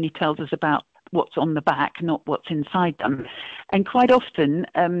scoring only tells us about what's on the back, not what's inside them. And quite often,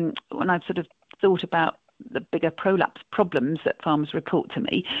 when I've sort of thought about the bigger prolapse problems that farmers report to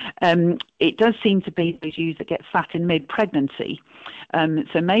me, it does seem to be those ewes that get fat in mid-pregnancy.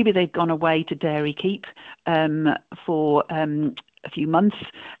 So maybe they've gone away to dairy keep for a few months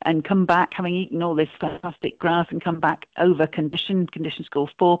and come back having eaten all this fantastic grass and come back over condition score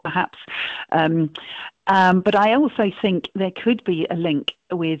 4 perhaps. But I also think there could be a link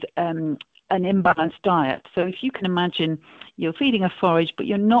with an imbalanced diet. So if you can imagine you're feeding a forage, but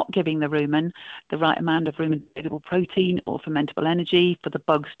you're not giving the rumen the right amount of rumen protein or fermentable energy for the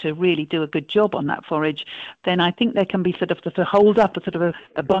bugs to really do a good job on that forage, then I think there can be sort of a hold up, a sort of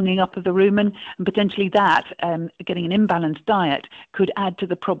a bunging up of the rumen, and potentially that getting an imbalanced diet could add to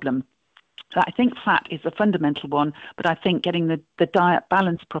the problem. So I think fat is a fundamental one, but I think getting the diet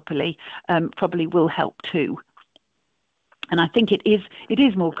balanced properly probably will help too. And I think it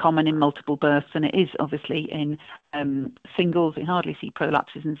is more common in multiple births than it is obviously in singles. We hardly see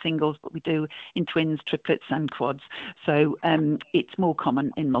prolapses in singles, but we do in twins, triplets and quads. So it's more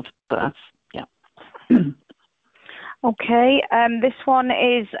common in multiple births. Yeah. Okay. This one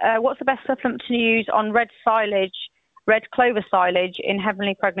is, what's the best supplement to use on red clover silage in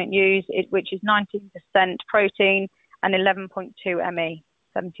heavily pregnant ewes, which is 19% protein and 11.2 ME?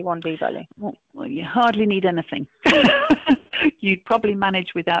 71D value. Well, you hardly need anything. You'd probably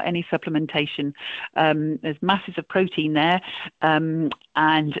manage without any supplementation. There's masses of protein there and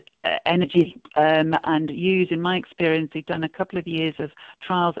energy. And ewes, in my experience, we've done a couple of years of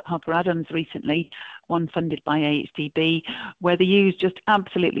trials at Harper Adams recently, one funded by AHDB, where the ewes just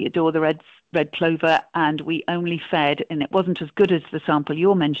absolutely adore the red clover, and we only fed, and it wasn't as good as the sample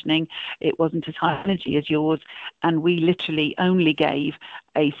you're mentioning, it wasn't as high energy as yours, and we literally only gave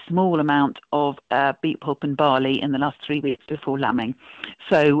a small amount of beet pulp and barley in the last 3 weeks before lambing.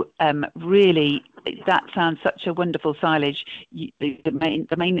 So really, that sounds such a wonderful silage.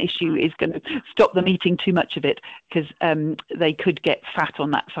 The main issue is going to stop them eating too much of it, because they could get fat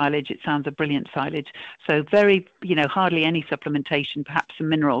on that silage. It sounds a brilliant silage. So very, hardly any supplementation, perhaps some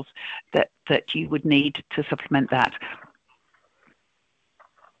minerals that you would need to supplement that.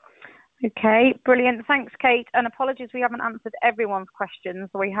 Okay, brilliant. Thanks, Kate. And apologies, we haven't answered everyone's questions.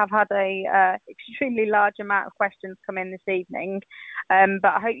 We have had a extremely large amount of questions come in this evening, but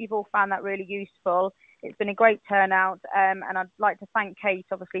I hope you've all found that really useful. It's been a great turnout, and I'd like to thank Kate,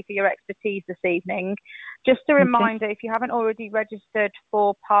 obviously, for your expertise this evening. Just a reminder, if you haven't already registered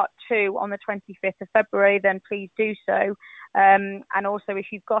for part 2 on the 25th of February, then please do so. And also,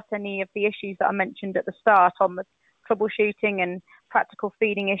 if you've got any of the issues that I mentioned at the start on the troubleshooting and practical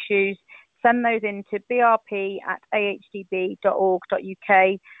feeding issues, send those in to brp@ahdb.org.uk,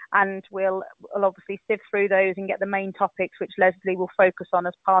 and we'll obviously sift through those and get the main topics which Lesley will focus on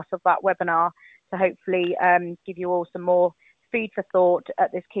as part of that webinar to hopefully give you all some more food for thought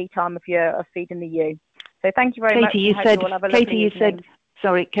at this key time of year of feeding the ewe. So thank you very much. Katie,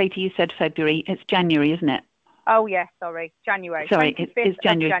 you said February. It's January, isn't it? Oh, yes, sorry. January. Sorry, it's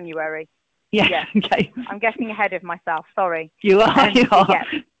January. January. Yeah. Okay. I'm getting ahead of myself. Sorry. You are. You are.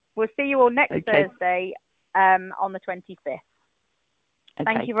 Yeah. We'll see you all next Thursday on the 25th.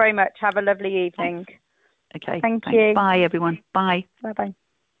 Thank you very much. Have a lovely evening. Okay. Thank you. Bye, everyone. Bye. Bye-bye.